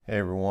Hey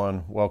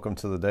everyone, welcome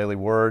to the Daily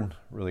Word.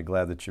 Really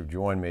glad that you've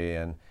joined me.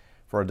 And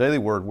for our Daily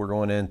Word, we're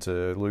going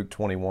into Luke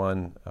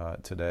 21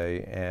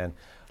 today. And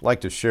I'd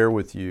like to share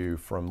with you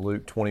from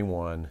Luke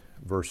 21,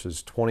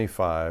 verses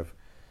 25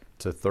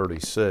 to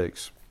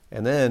 36.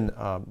 And then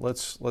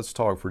let's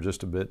talk for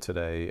just a bit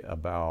today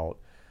about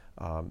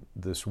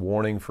this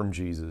warning from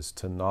Jesus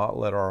to not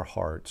let our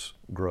hearts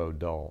grow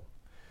dull.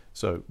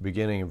 So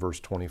beginning in verse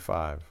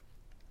 25.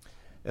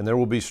 And there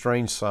will be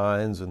strange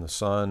signs in the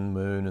sun,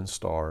 moon, and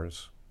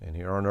stars. And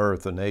here on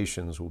earth the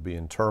nations will be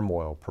in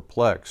turmoil,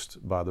 perplexed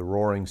by the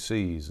roaring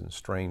seas and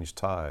strange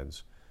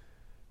tides.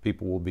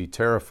 People will be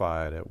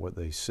terrified at what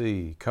they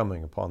see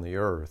coming upon the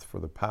earth, for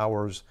the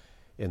powers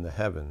in the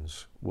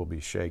heavens will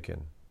be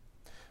shaken.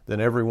 Then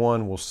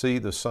everyone will see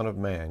the Son of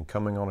Man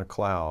coming on a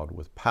cloud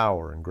with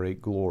power and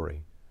great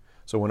glory.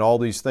 So when all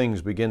these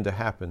things begin to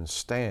happen,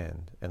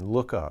 stand and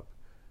look up,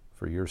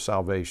 for your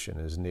salvation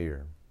is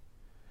near.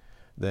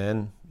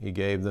 Then he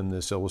gave them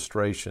this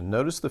illustration.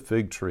 Notice the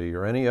fig tree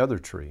or any other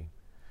tree.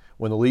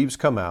 When the leaves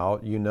come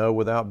out, you know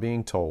without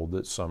being told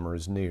that summer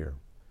is near.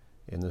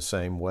 In the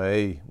same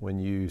way, when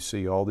you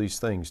see all these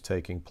things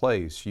taking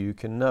place, you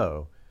can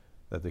know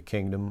that the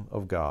kingdom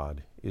of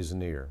God is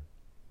near.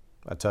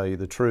 I tell you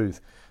the truth,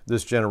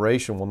 this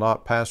generation will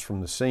not pass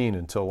from the scene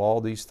until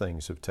all these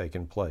things have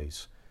taken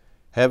place.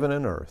 Heaven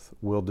and earth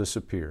will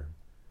disappear,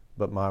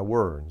 but my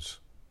words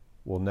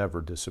will never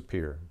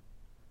disappear.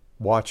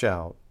 Watch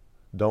out.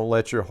 Don't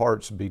let your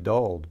hearts be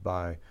dulled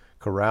by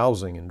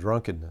carousing and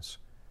drunkenness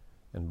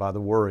and by the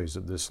worries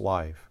of this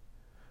life.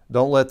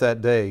 Don't let that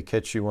day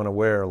catch you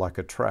unaware like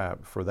a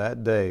trap, for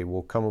that day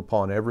will come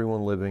upon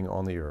everyone living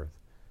on the earth.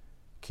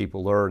 Keep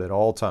alert at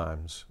all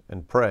times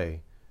and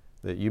pray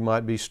that you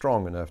might be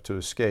strong enough to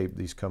escape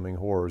these coming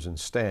horrors and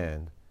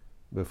stand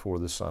before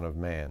the Son of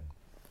Man.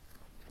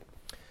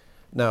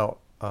 Now,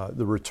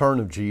 the return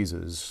of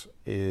Jesus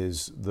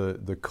is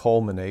the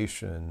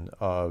culmination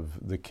of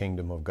the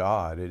kingdom of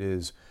God. It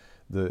is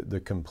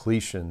the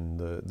completion,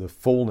 the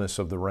fullness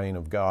of the reign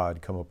of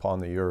God come upon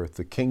the earth.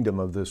 The kingdom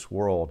of this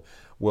world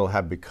will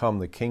have become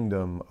the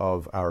kingdom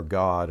of our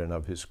God and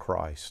of His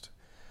Christ.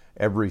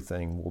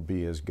 Everything will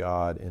be as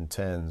God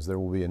intends. There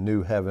will be a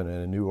new heaven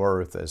and a new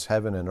earth, as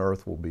heaven and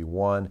earth will be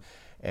one,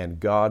 and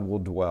God will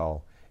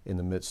dwell in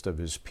the midst of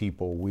His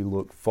people. We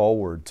look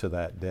forward to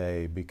that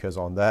day, because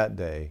on that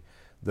day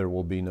there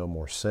will be no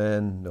more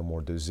sin, no more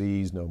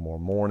disease, no more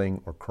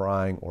mourning or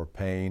crying or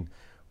pain.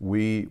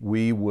 We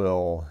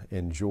will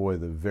enjoy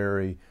the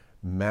very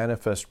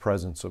manifest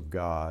presence of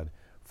God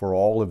for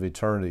all of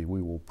eternity.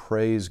 We will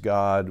praise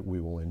God. We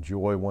will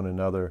enjoy one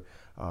another.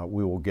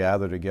 We will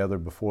gather together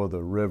before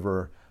the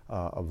river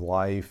of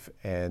life.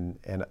 And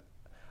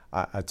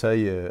I tell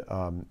you,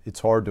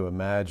 it's hard to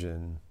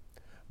imagine,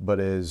 but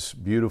as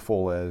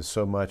beautiful as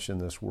so much in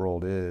this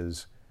world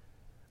is,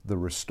 the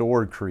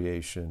restored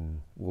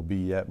creation will be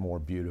yet more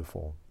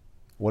beautiful.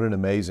 What an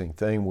amazing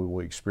thing we will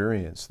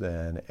experience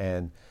then.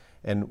 And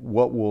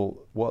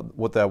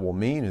what that will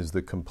mean is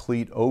the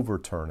complete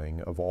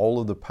overturning of all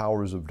of the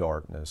powers of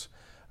darkness,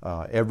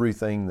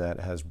 everything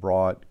that has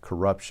brought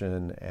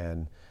corruption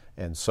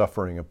and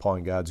suffering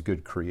upon God's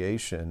good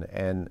creation.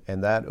 And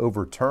that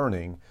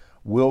overturning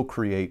will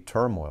create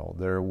turmoil.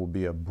 There will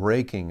be a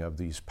breaking of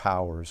these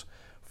powers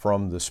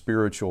from the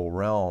spiritual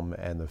realm,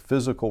 and the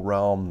physical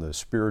realm, the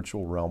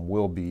spiritual realm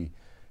will be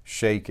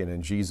shaken.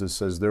 And Jesus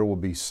says there will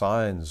be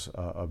signs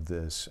of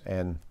this.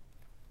 And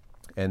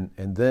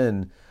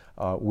then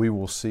we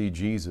will see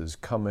Jesus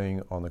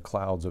coming on the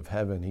clouds of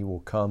heaven. He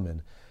will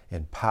come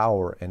in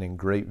power and in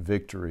great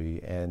victory.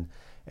 And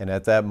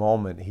at that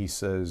moment, He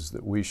says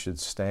that we should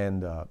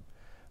stand up,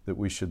 that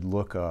we should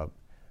look up,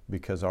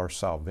 because our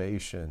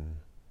salvation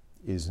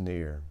is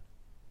near.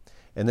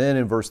 And then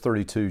in verse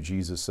 32,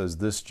 Jesus says,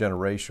 this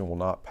generation will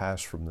not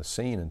pass from the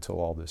scene until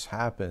all this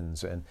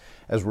happens. And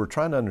as we're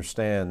trying to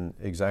understand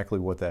exactly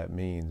what that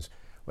means,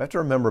 we have to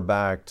remember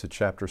back to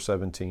chapter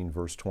 17,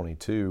 verse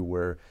 22,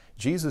 where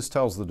Jesus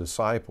tells the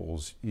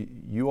disciples,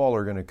 you all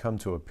are going to come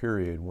to a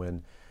period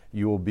when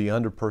you will be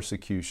under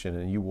persecution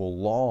and you will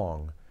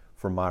long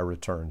for my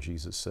return,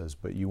 Jesus says,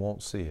 but you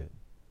won't see it.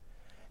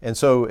 And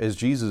so as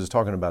Jesus is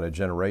talking about a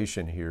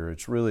generation here,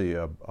 it's really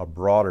a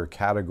broader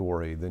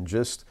category than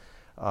just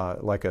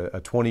like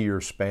a 20-year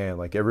span,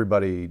 like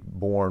everybody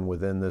born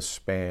within this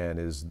span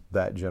is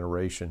that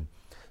generation.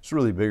 It's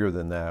really bigger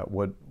than that.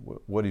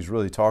 What He's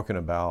really talking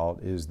about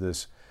is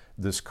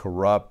this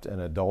corrupt and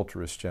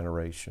adulterous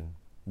generation.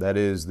 That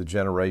is the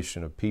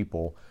generation of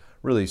people,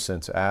 really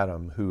since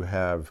Adam, who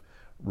have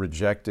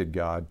rejected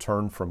God,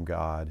 turned from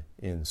God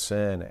in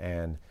sin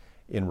and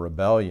in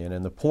rebellion.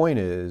 And the point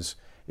is,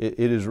 it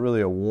is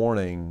really a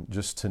warning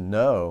just to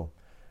know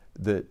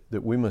that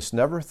we must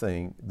never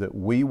think that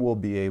we will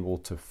be able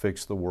to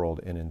fix the world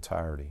in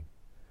entirety.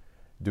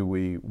 Do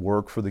we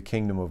work for the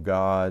kingdom of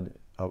God?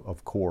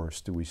 Of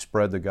course. Do we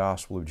spread the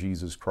gospel of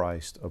Jesus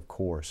Christ? Of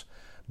course.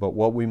 But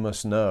what we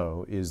must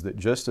know is that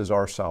just as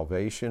our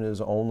salvation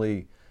is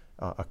only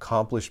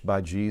accomplished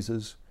by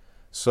Jesus,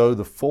 so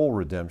the full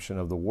redemption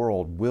of the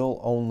world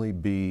will only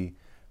be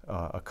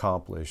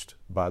accomplished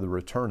by the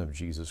return of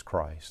Jesus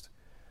Christ.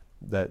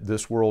 That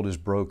this world is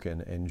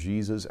broken, and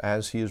Jesus,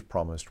 as He has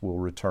promised, will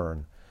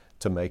return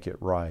to make it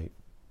right.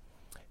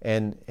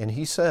 And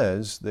He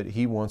says that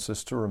He wants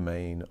us to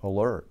remain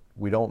alert.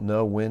 We don't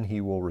know when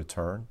He will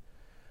return,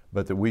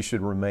 but that we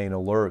should remain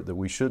alert, that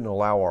we shouldn't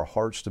allow our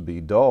hearts to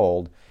be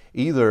dulled.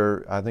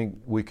 Either, I think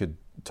we could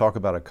talk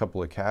about a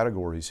couple of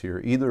categories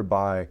here, either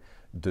by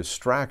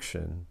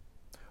distraction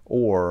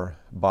or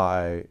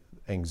by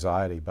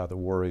anxiety, by the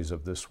worries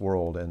of this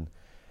world. And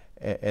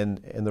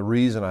the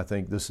reason I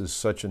think this is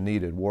such a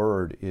needed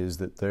word is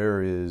that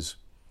there is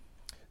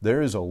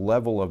a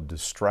level of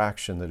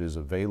distraction that is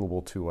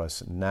available to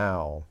us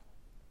now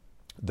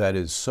that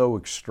is so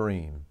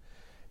extreme.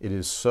 It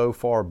is so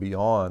far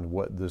beyond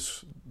what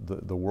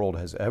the world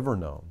has ever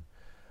known.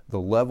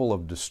 The level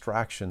of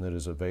distraction that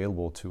is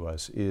available to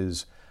us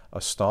is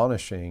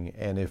astonishing,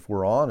 and if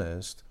we're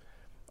honest,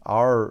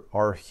 our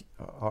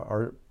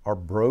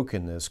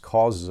brokenness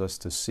causes us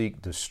to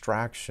seek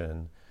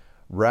distraction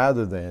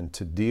rather than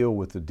to deal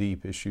with the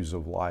deep issues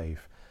of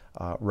life,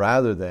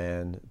 rather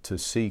than to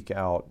seek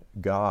out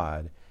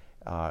God.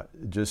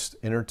 Just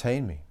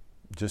entertain me.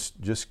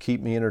 Just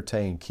keep me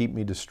entertained, keep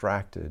me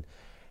distracted.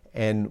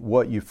 And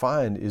what you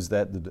find is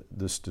that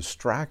this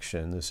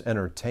distraction, this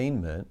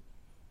entertainment,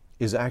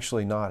 is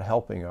actually not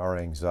helping our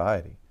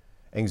anxiety.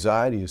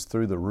 Anxiety is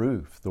through the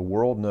roof. The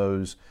world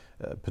knows,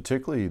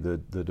 particularly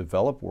the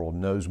developed world,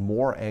 knows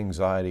more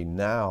anxiety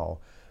now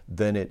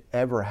than it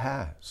ever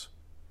has.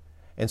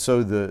 And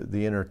so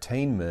the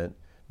entertainment,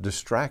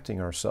 distracting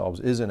ourselves,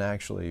 isn't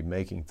actually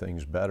making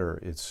things better.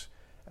 It's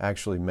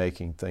actually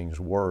making things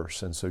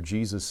worse. And so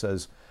Jesus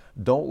says,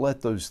 don't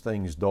let those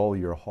things dull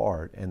your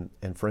heart. And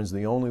friends,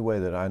 the only way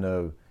that I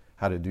know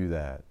how to do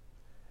that,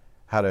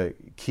 how to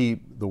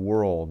keep the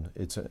world,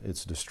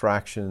 its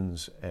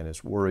distractions and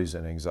its worries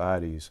and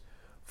anxieties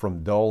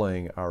from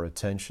dulling our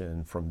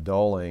attention, from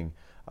dulling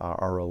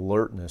our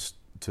alertness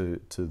to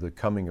the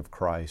coming of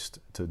Christ,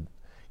 to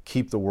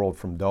keep the world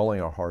from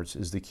dulling our hearts,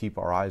 is to keep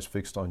our eyes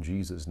fixed on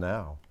Jesus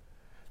now.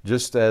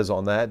 Just as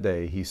on that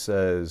day He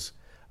says,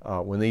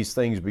 when these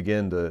things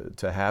begin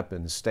to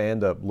happen,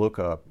 stand up, look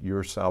up,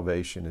 your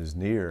salvation is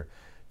near.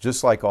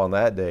 Just like on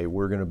that day,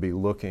 we're going to be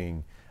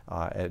looking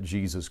at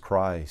Jesus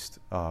Christ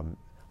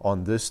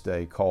on this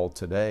day called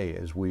today,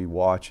 as we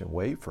watch and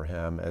wait for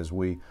Him, as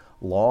we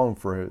long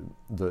for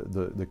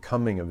the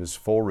coming of His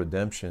full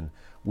redemption.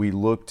 We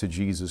look to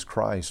Jesus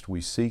Christ.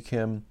 We seek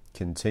Him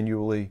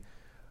continually.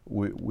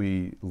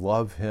 We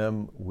love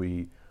Him.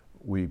 We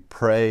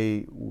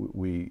pray.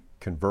 We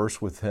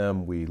converse with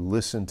Him. We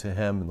listen to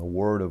Him in the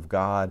Word of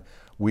God.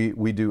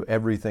 We do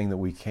everything that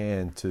we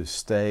can to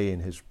stay in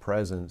His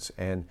presence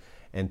and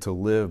to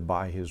live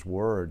by His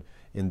Word.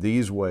 In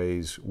these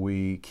ways,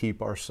 we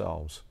keep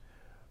ourselves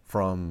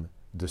from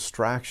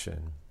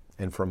distraction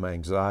and from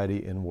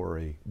anxiety and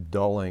worry,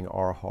 dulling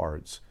our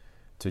hearts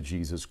to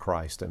Jesus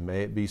Christ. And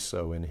may it be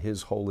so in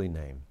His holy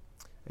name.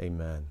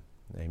 Amen.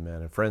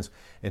 Amen. And friends,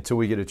 until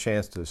we get a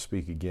chance to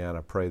speak again,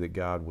 I pray that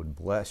God would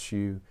bless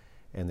you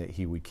and that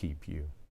He would keep you.